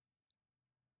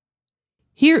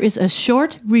Here is a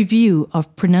short review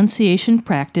of pronunciation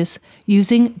practice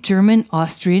using German,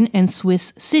 Austrian, and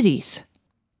Swiss cities.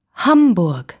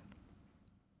 Hamburg,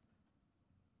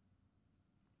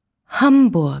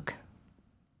 Hamburg.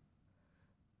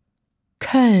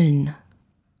 Köln,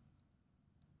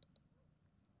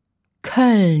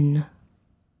 Köln.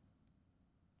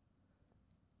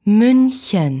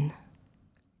 München,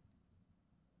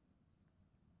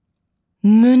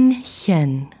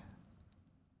 München.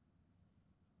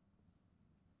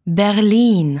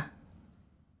 Berlin,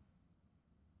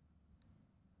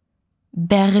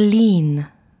 Berlin.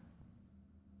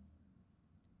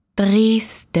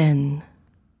 Dresden,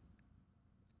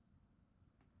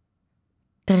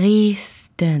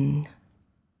 Dresden.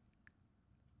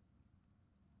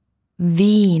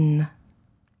 Wien,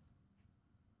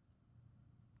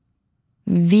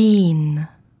 Wien.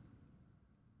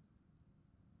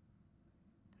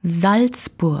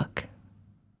 Salzburg,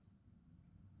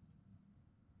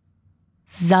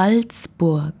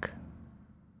 Salzburg.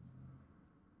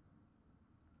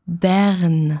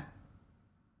 Bern,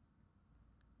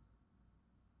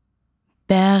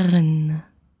 Bern.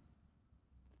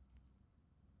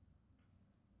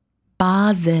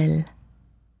 Basel,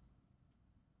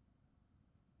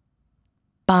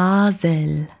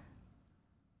 Basel.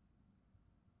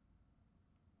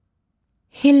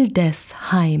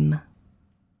 Hildesheim,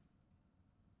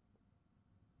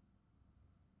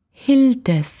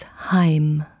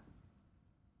 Hildesheim.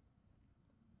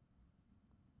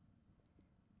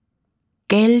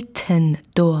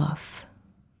 Geltendorf,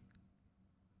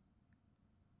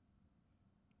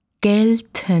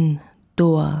 Geltendorf.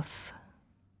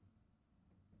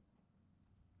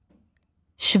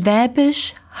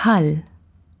 Schwäbisch Hall,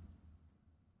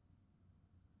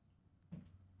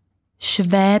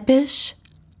 Schwäbisch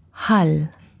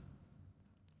Hall.